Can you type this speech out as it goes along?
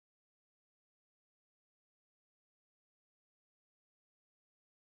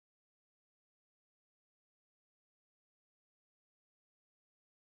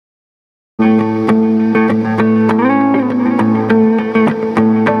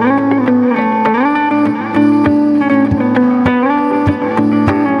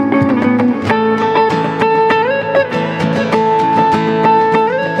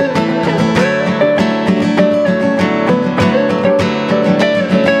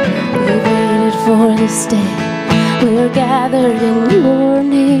for this day. We're gathered in your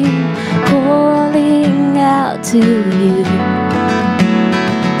name, calling out to you.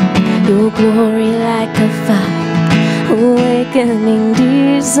 Your glory like a fire, awakening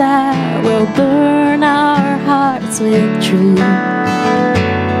desire, will burn our hearts with truth.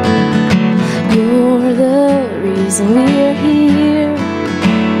 You're the reason we're here.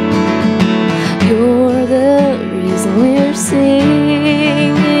 You're the reason we're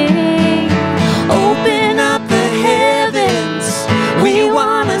singing. Open up the heavens, we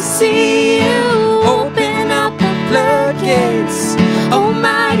wanna see you. Open up the floodgates,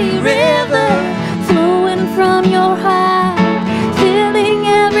 almighty river, flowing from your heart, filling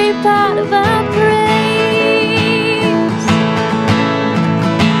every part of our praise.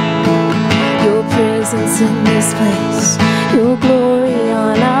 Your presence in this place, your glory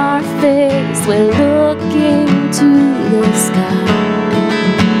on our face, we're looking to the sky.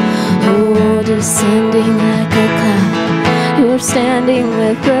 You're descending like a cloud, you're standing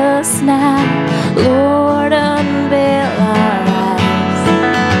with us now. Lord, unveil our eyes.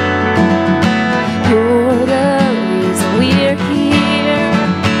 You're the reason we're here.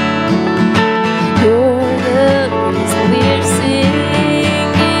 You're the reason we're singing.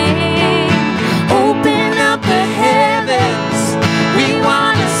 Open up the heavens, we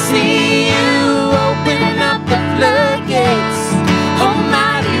wanna see you. Open up the floodgates,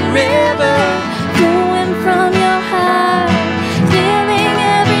 almighty river, flowing from your heart, filling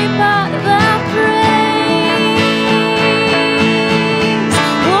every part of our praise.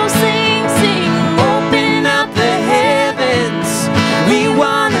 Oh, sing, sing, open up the heavens, we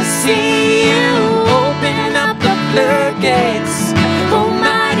wanna see you. Open up the floodgates,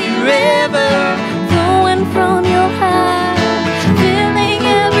 almighty river, flowing from your heart, filling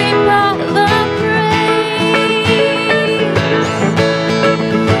every part of our praise.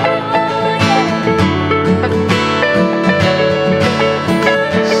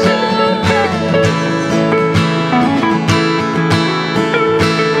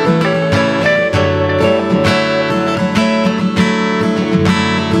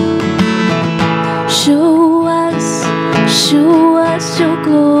 Show us your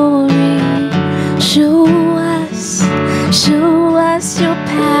glory. Show us your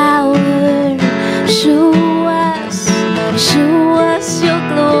power. Show us your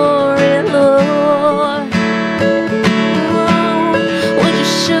glory, Lord. Oh, would you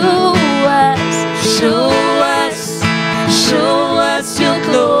show us your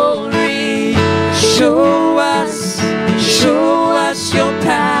glory. Show us your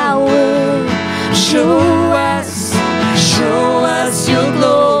power. Show us your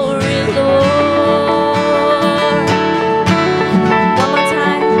glory, Lord. One more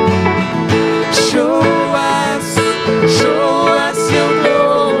time. Show us your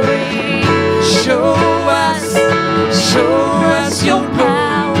glory. Show us your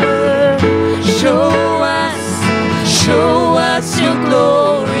power. Show us your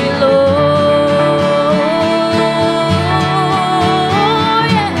glory, Lord.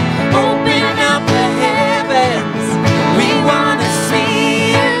 Yeah. Open up the heavens, we wanna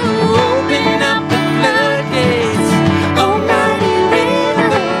see you. Open up the floodgates, almighty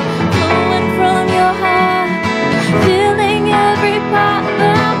river, flowing from your heart, filling every part of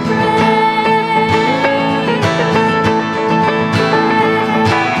our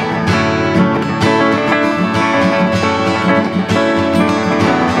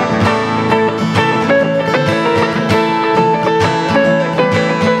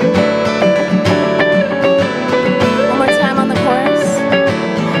One more time on the chorus.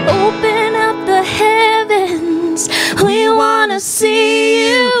 Open up the heavens, we wanna see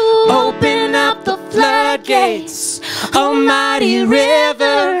you. Open up the floodgates, almighty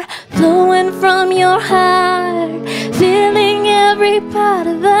river, flowing from your heart, filling every part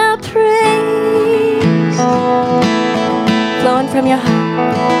of our praise. Flowing from your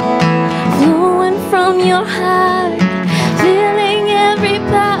heart, flowing from your heart, filling every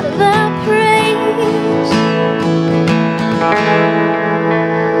part of our praise.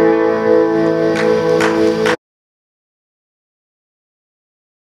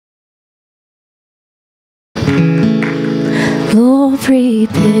 Lord,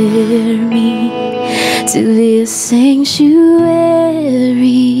 prepare me to be a sanctuary,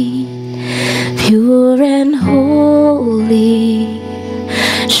 pure and holy,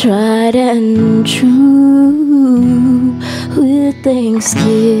 tried and true. With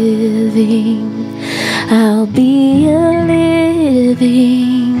thanksgiving, I'll be a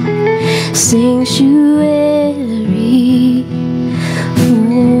living sanctuary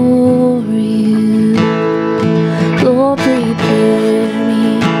for you. Lord, prepare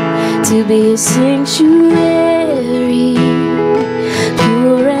me to to be a sanctuary,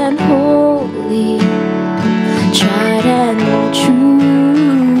 pure and holy, tried and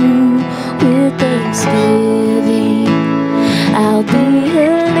true, with thanksgiving. I'll be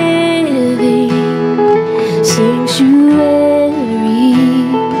a living sanctuary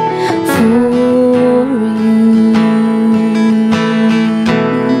for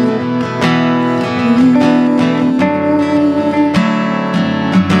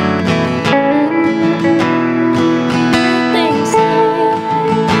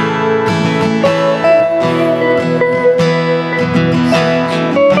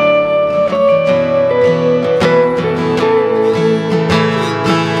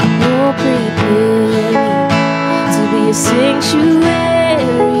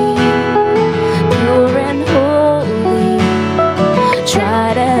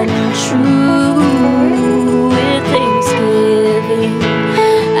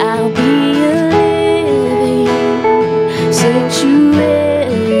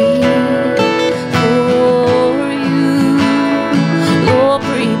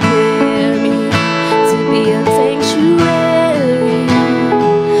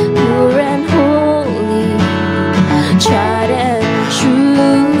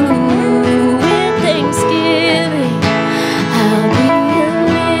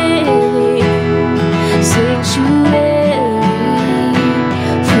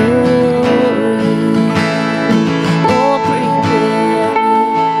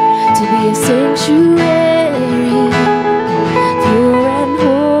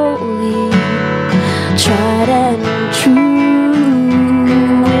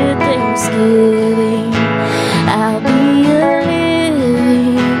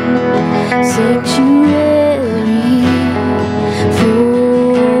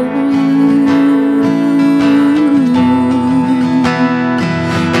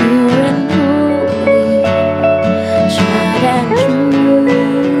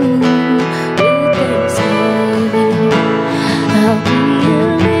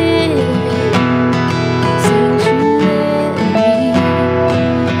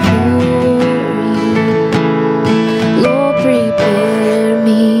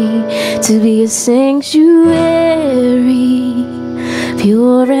sanctuary,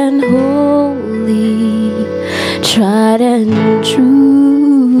 pure and holy, tried and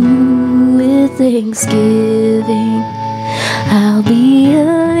true, with thanksgiving. I'll be a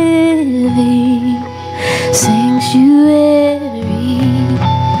living sanctuary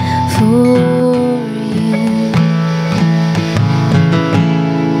for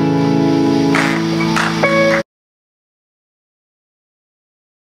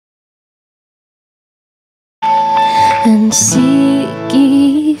and seek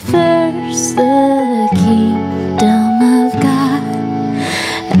ye first the kingdom of God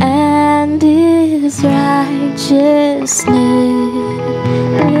and His righteousness,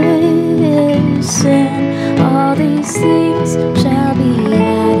 and all these things shall be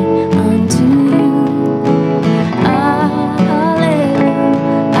added unto you. Alleluia,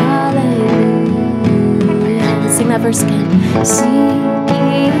 alleluia. Let's sing that verse again. Seek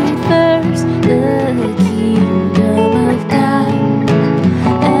ye first the kingdom of God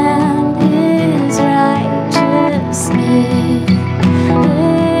and His righteousness,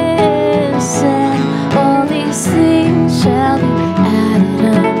 and all these things shall be added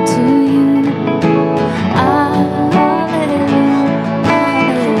unto you. Alleluia,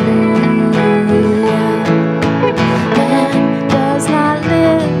 alleluia. Man does not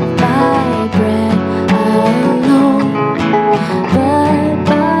live by bread alone, but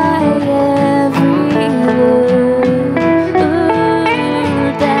by every word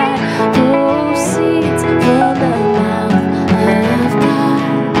that proceeds from the mouth of God.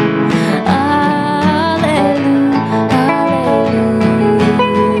 Alleluia, alleluia.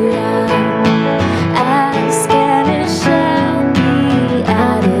 Ask and it shall be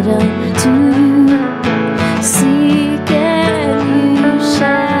added unto you. Seek and you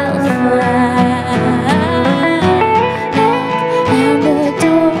shall find. And the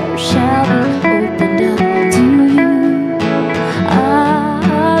door shall be opened up to you.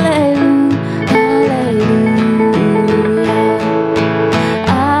 Alleluia, alleluia.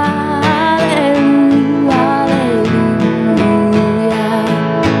 Alleluia,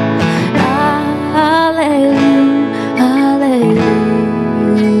 alleluia. Alleluia,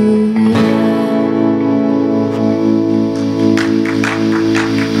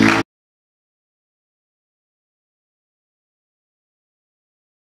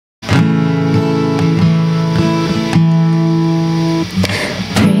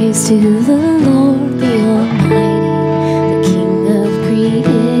 praise to the Lord, the Almighty, the King of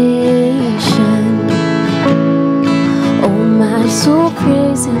creation.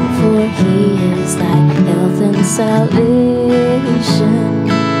 salvation.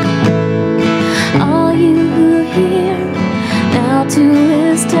 All you who hear, now to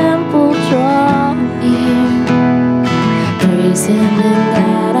his temple draw near. Praise him in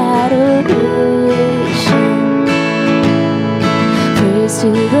that adoration. Praise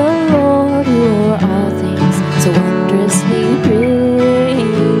to the Lord who o'er all things so wondrously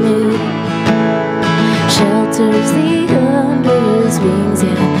reigning. Shelters thee under his wings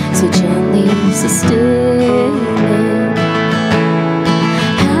and so gently sustaining.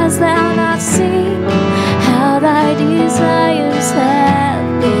 Hast thou not seen how thy desires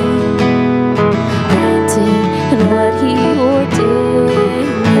have been granted and what he ordained?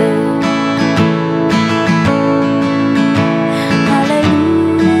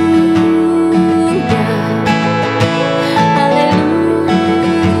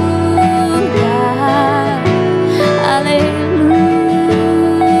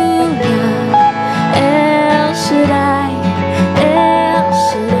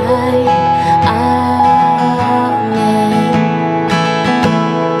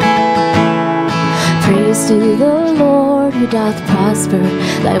 To the Lord who doth prosper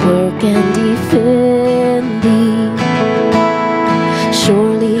thy work and defend thee.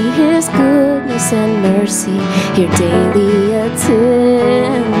 Surely his goodness and mercy here daily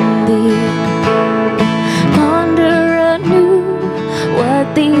attend thee. Ponder anew what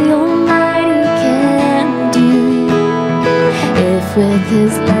the Almighty can do, if with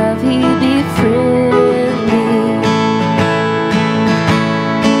his love he be friendly.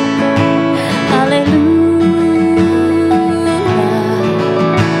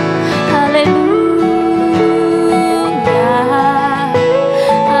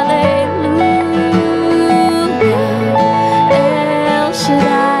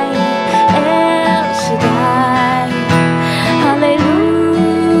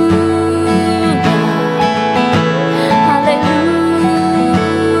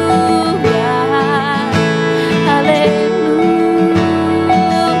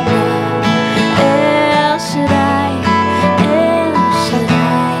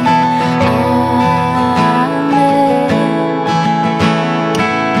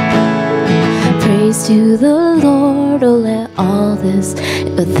 To the Lord, oh let all this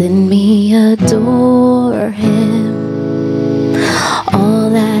within me adore him. All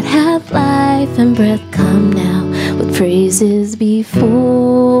that have life and breath come now with praises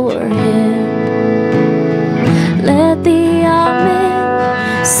before him. Let the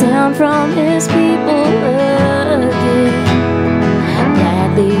amen sound from his people again.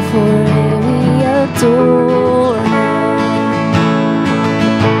 Gladly forever we adore him.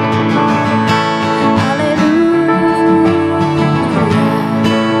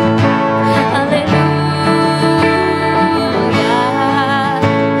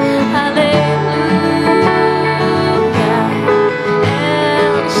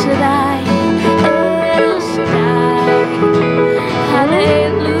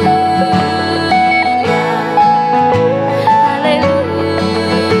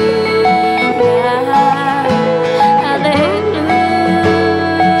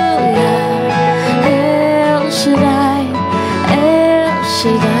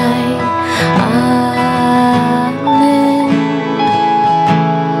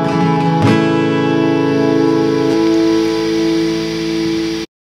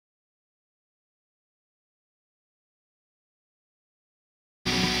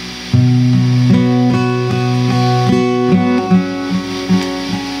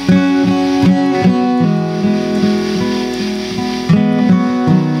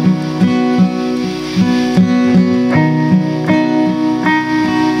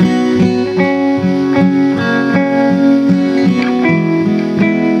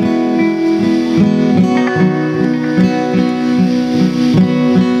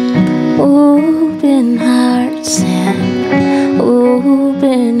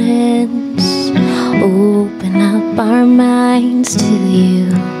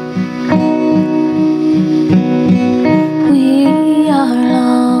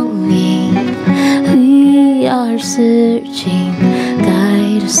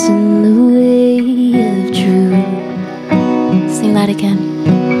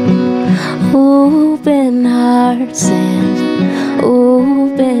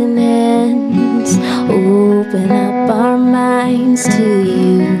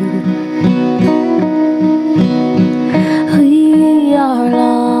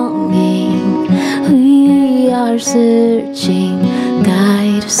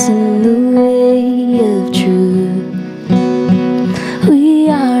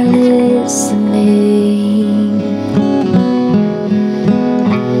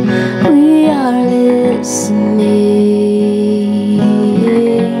 listening.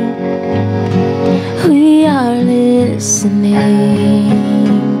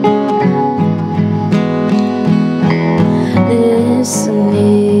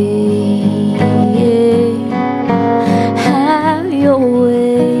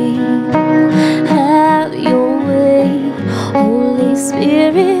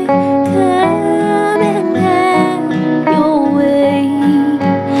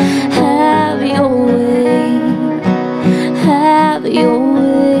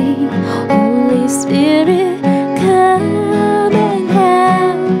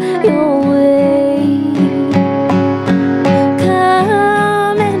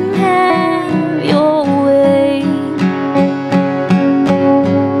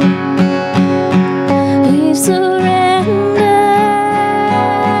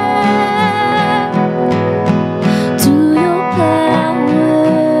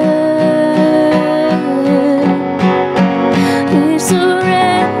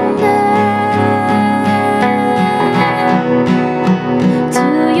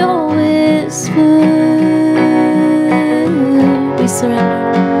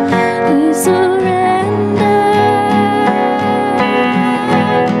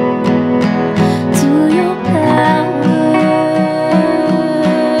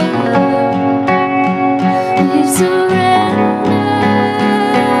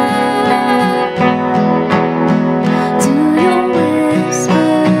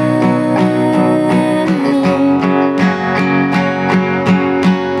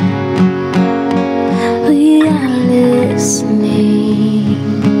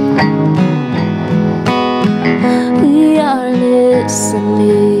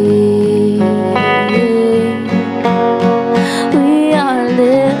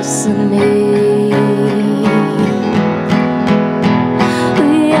 listening.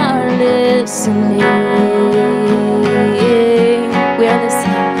 We are listening. We are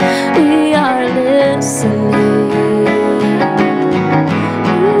listening. We are listening.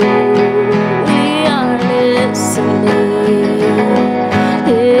 We are listening.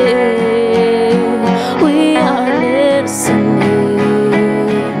 We are listening.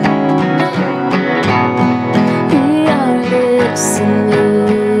 We are listening.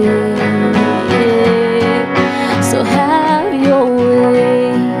 So have your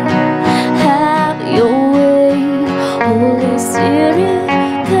way. Have your way. Holy Spirit,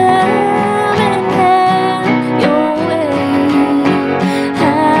 come and have your way.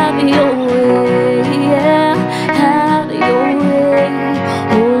 Have your way, yeah, have your way.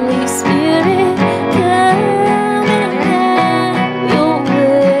 Holy Spirit, come and have your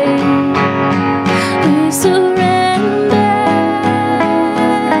way. We surrender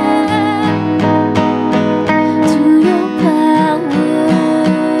to your power.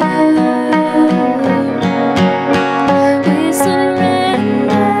 We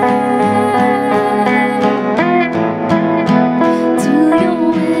surrender to your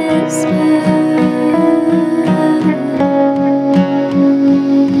whisper.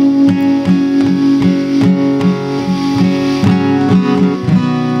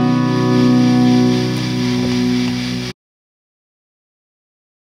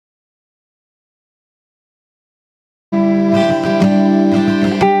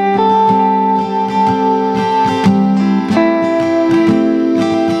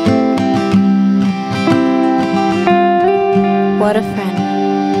 What a friend.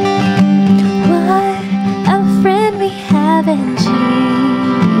 What a friend we have in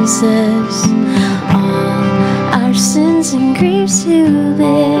Jesus. All our sins and griefs to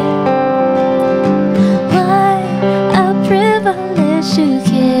bear. What a privilege to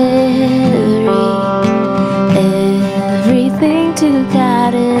carry everything to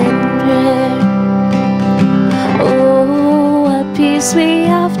God in prayer. Oh, what peace we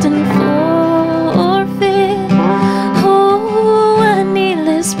often forfeit. Oh, what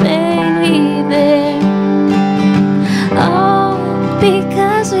needless pain we bear. All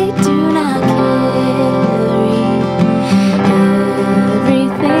because we do not carry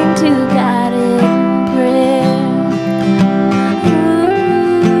everything to God in prayer.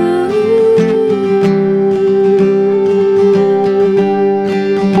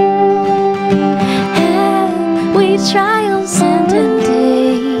 And we trials and temptations.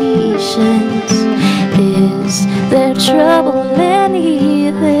 Is there trouble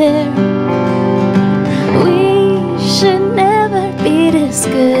anywhere? We should never be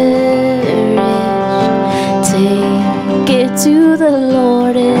discouraged. Take it to the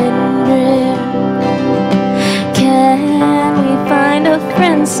Lord in prayer. Can we find a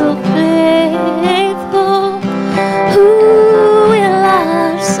friend so faithful who will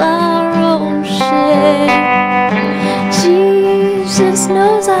our sorrow share? Jesus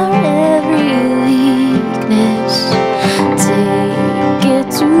knows our every weakness. Take it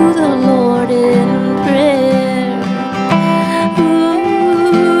to the Lord in prayer.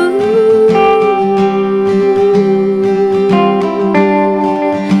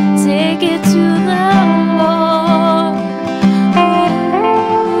 Take it to the Lord.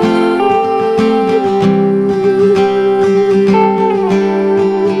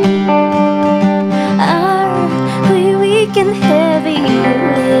 Are we weak and heavy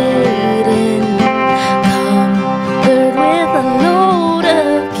laden, covered with a load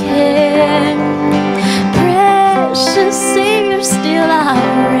of care? Precious Savior, still our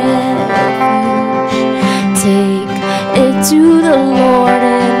refuge. Take it to the Lord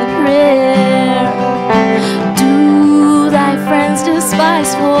in prayer. Do thy friends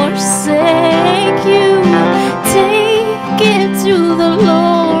despise, forsake you? Take it to the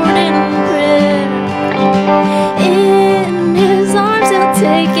Lord in prayer. In his arms he'll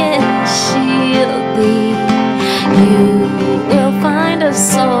take and shield thee. You will find a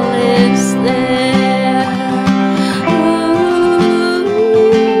solace there.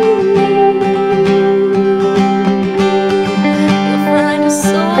 You'll find a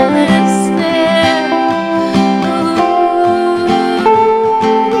solace there.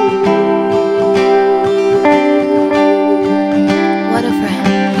 What a friend.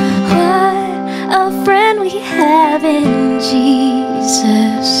 What a friend we have in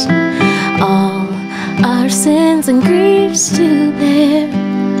Jesus. All our sins and griefs to bear.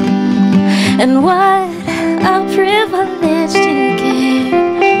 And what a privilege to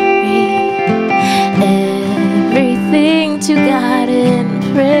carry everything to God in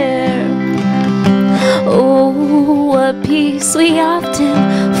prayer. Oh, what peace we often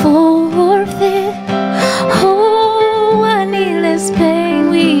forfeit.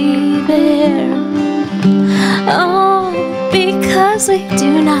 'cause we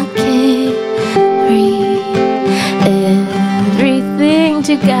do not carry everything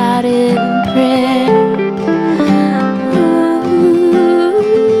to God in prayer.